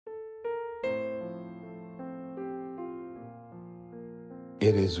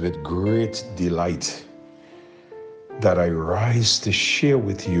It is with great delight that I rise to share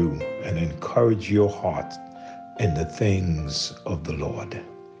with you and encourage your heart in the things of the Lord.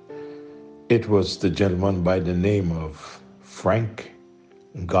 It was the gentleman by the name of Frank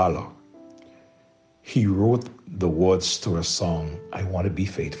Gala. He wrote the words to a song, I Want to Be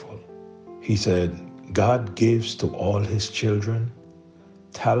Faithful. He said, God gives to all his children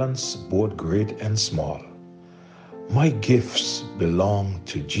talents both great and small. My gifts belong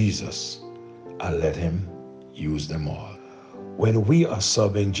to Jesus. I let him use them all. When we are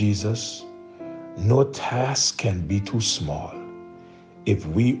serving Jesus, no task can be too small. If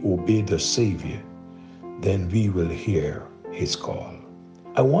we obey the Savior, then we will hear his call.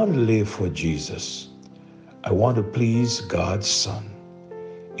 I want to live for Jesus. I want to please God's Son.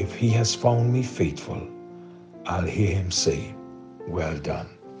 If he has found me faithful, I'll hear him say, well done.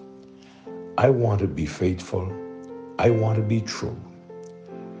 I want to be faithful. I want to be true.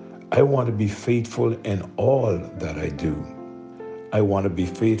 I want to be faithful in all that I do. I want to be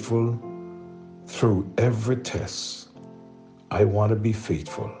faithful through every test. I want to be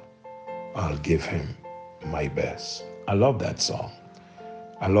faithful. I'll give him my best. I love that song.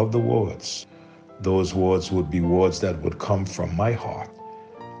 I love the words. Those words would be words that would come from my heart.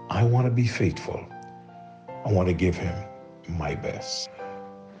 I want to be faithful. I want to give him my best.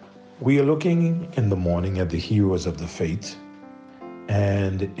 We are looking in the morning at the heroes of the faith.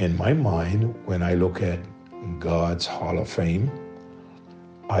 And in my mind, when I look at God's Hall of Fame,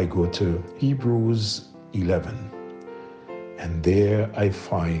 I go to Hebrews 11. And there I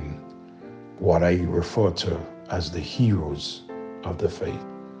find what I refer to as the heroes of the faith.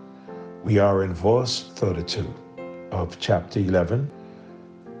 We are in verse 32 of chapter 11.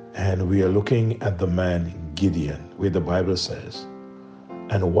 And we are looking at the man Gideon, where the Bible says,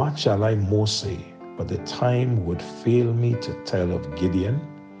 and what shall I more say? But the time would fail me to tell of Gideon,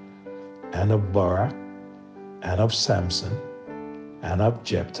 and of Barak, and of Samson, and of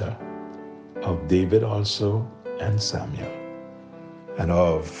Jephthah, of David also, and Samuel, and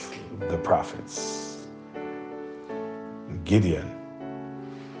of the prophets. Gideon,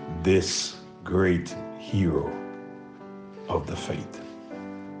 this great hero of the faith.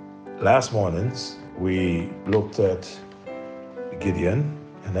 Last mornings, we looked at Gideon,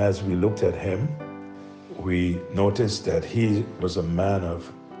 and as we looked at him, we noticed that he was a man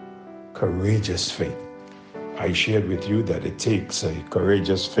of courageous faith. I shared with you that it takes a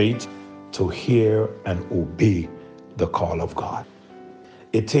courageous faith to hear and obey the call of God.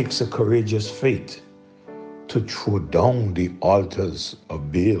 It takes a courageous faith to throw down the altars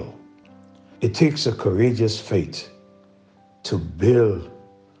of Baal. It takes a courageous faith to build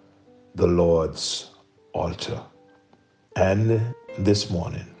the Lord's altar. And this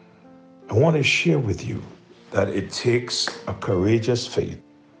morning, I want to share with you that it takes a courageous faith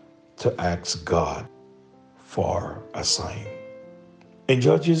to ask God for a sign. In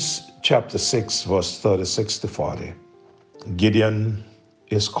Judges chapter 6, verse 36 to 40, Gideon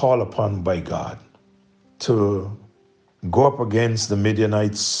is called upon by God to go up against the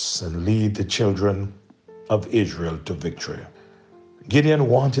Midianites and lead the children of Israel to victory. Gideon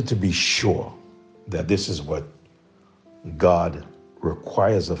wanted to be sure that this is what God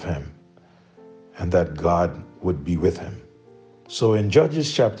requires of him and that God would be with him. So in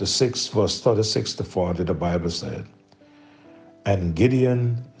Judges chapter 6, verse 36 to 40, the Bible said, and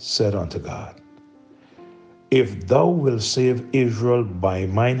Gideon said unto God, if thou wilt save Israel by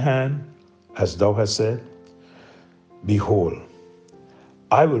mine hand, as thou hast said, behold,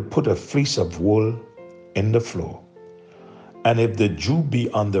 I will put a fleece of wool in the floor, and if the dew be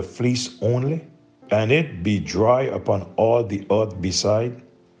on the fleece only, and it be dry upon all the earth beside,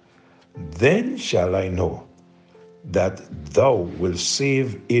 then shall I know that thou wilt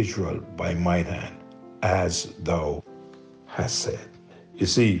save Israel by mine hand, as thou hast said. You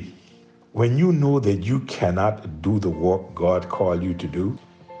see, when you know that you cannot do the work God called you to do,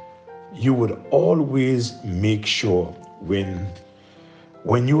 you would always make sure when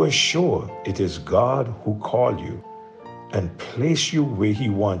you are sure it is God who called you and placed you where he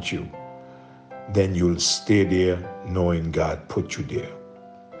wants you, then you'll stay there knowing God put you there.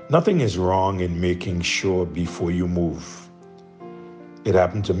 Nothing is wrong in making sure before you move. It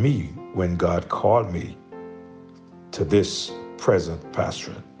happened to me when God called me to this present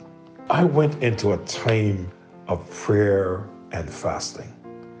pastorate. I went into a time of prayer and fasting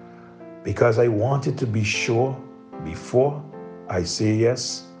because I wanted to be sure before I say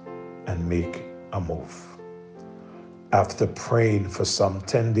yes and make a move. After praying for some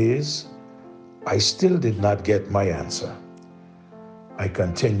 10 days, I still did not get my answer. I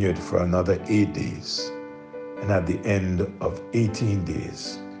continued for another 8 days, And at the end of 18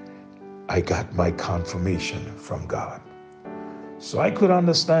 days, I got my confirmation from God. So I could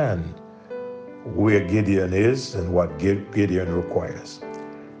understand where Gideon is and what Gideon requires.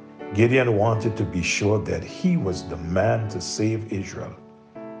 Gideon wanted to be sure that he was the man to save Israel.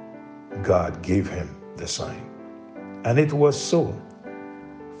 God gave him the sign. And it was so,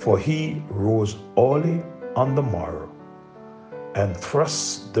 for he rose early on the morrow and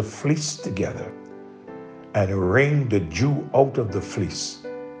thrust the fleece together and wring the dew out of the fleece,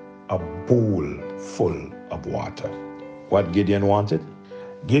 a bowl full of water. What Gideon wanted?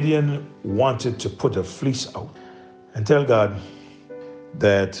 Gideon wanted to put a fleece out and tell God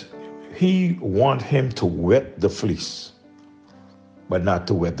that he want him to wet the fleece, but not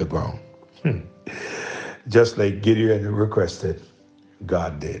to wet the ground. Just like Gideon requested,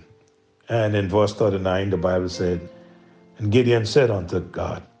 God did. And in verse 39, the Bible said, and Gideon said unto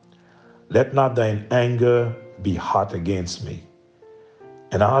God, let not thine anger be hot against me,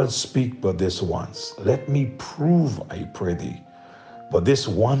 and I'll speak but this once. Let me prove, I pray thee, but this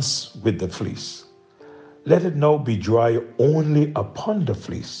once with the fleece. Let it now be dry only upon the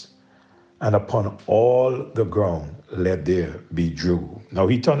fleece, and upon all the ground let there be dew. Now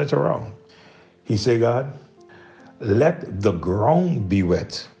he turned it around. He said, God, let the ground be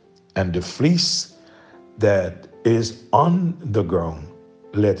wet, and the fleece that is on the ground,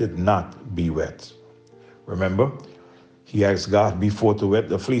 let it not be wet. Remember, he asked God before to wet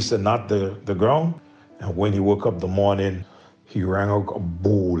the fleece and not the ground. And when he woke up the morning, he wrung out a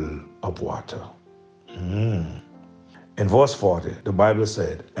bowl of water. In verse 40, the Bible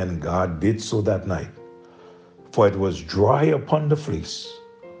said, and God did so that night, for it was dry upon the fleece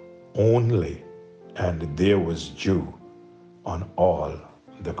only, and there was dew on all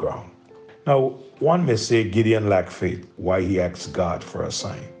the ground. Now, one may say Gideon lacked faith. Why he asked God for a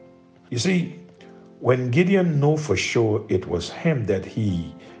sign? You see, when Gideon knew for sure it was him that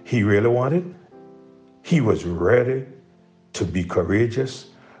he really wanted, he was ready to be courageous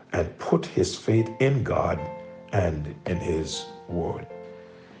and put his faith in God and in his word.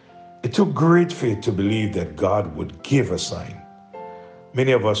 It took great faith to believe that God would give a sign.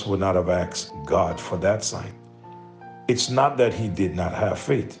 Many of us would not have asked God for that sign. It's not that he did not have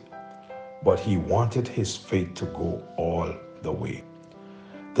faith, but he wanted his faith to go all the way.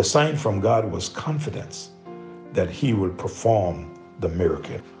 The sign from God was confidence that he will perform the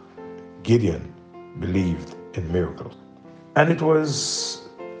miracle. Gideon believed in miracles. And it was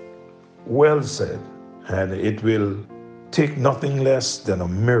well said, and it will take nothing less than a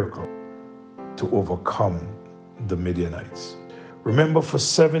miracle to overcome the Midianites. Remember, for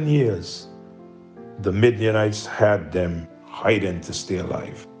 7 years, the Midianites had them hiding to stay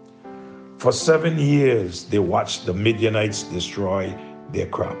alive. For 7 years, they watched the Midianites destroy their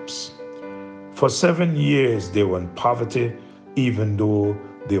crops. For 7 years, they were in poverty, even though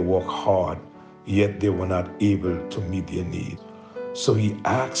they worked hard, yet they were not able to meet their needs. So he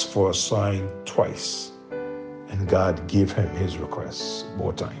asked for a sign twice, and God gave him his request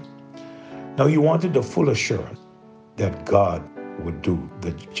both times. Now he wanted the full assurance that God would do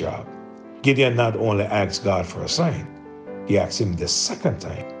the job. Gideon not only asked God for a sign, he asked him the second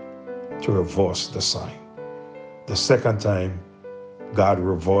time to reverse the sign. The second time, God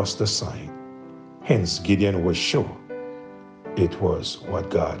reversed the sign. Hence, Gideon was sure it was what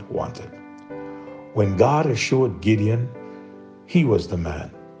God wanted. When God assured Gideon he was the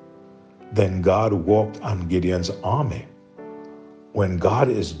man, then God walked on Gideon's army. When God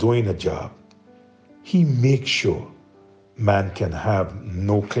is doing a job, he makes sure man can have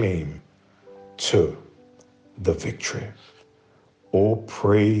no claim to the victory. Oh,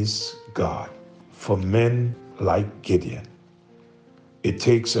 praise God for men like Gideon. It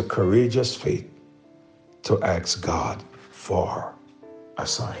takes a courageous faith to ask God for a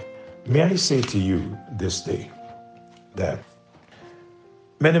sign. May I say to you this day that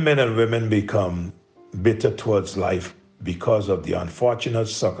many men and women become bitter towards life because of the unfortunate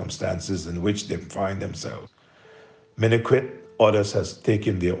circumstances in which they find themselves. Many quit, others has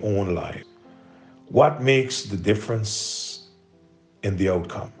taken their own lives. What makes the difference in the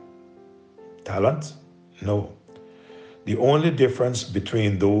outcome? Talent? No. The only difference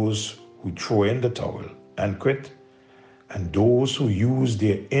between those who throw in the towel and quit and those who use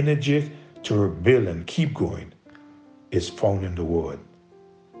their energy to rebuild and keep going is found in the word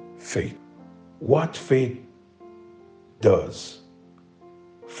faith. What faith does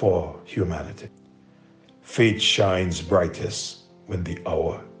for humanity. Faith shines brightest when the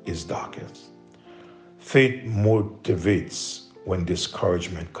hour is darkest. Faith motivates when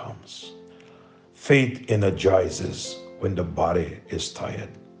discouragement comes. Faith energizes when the body is tired.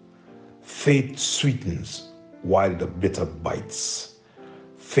 Faith sweetens while the bitter bites.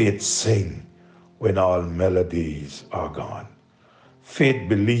 Faith sing when all melodies are gone. Faith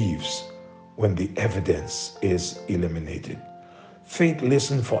believes when the evidence is eliminated. Faith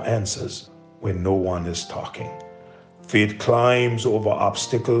listens for answers when no one is talking. Faith climbs over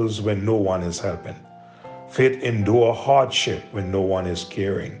obstacles when no one is helping. Faith endures hardship when no one is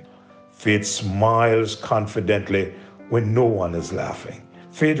caring. Faith smiles confidently when no one is laughing.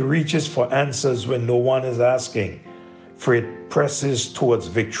 Faith reaches for answers when no one is asking. Faith presses towards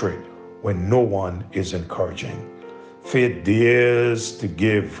victory when no one is encouraging. Faith dares to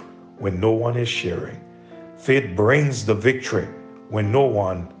give when no one is sharing. Faith brings the victory when no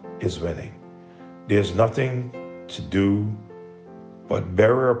one is winning. There's nothing to do but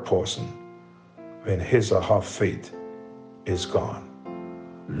bury a person when his or her faith is gone.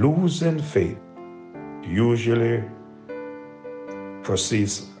 Losing faith usually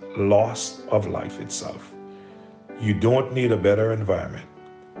precedes loss of life itself. You don't need a better environment.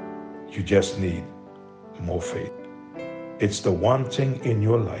 You just need more faith. It's the one thing in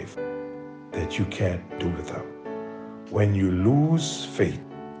your life that you can't do without. When you lose faith,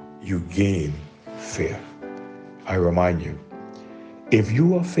 you gain fear. I remind you, if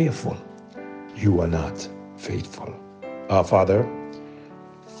you are fearful, you are not faithful. Our Father,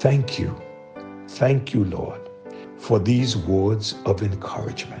 thank you. Thank you, Lord, for these words of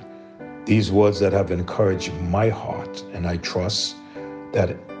encouragement. These words that have encouraged my heart, and I trust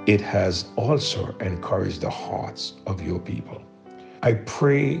that it has also encouraged the hearts of your people. I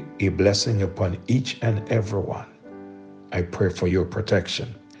pray a blessing upon each and every one. I pray for your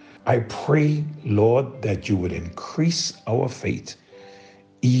protection. I pray, Lord, that you would increase our faith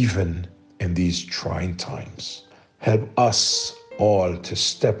even in these trying times. Help us all to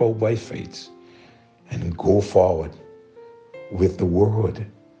step out by faith and go forward with the word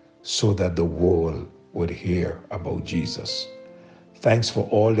so that the world would hear about Jesus. Thanks for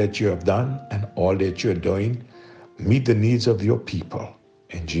all that you have done and all that you're doing. Meet the needs of your people.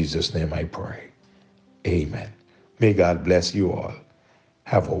 In Jesus' name I pray. Amen. May God bless you all.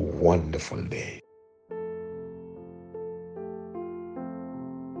 Have a wonderful day.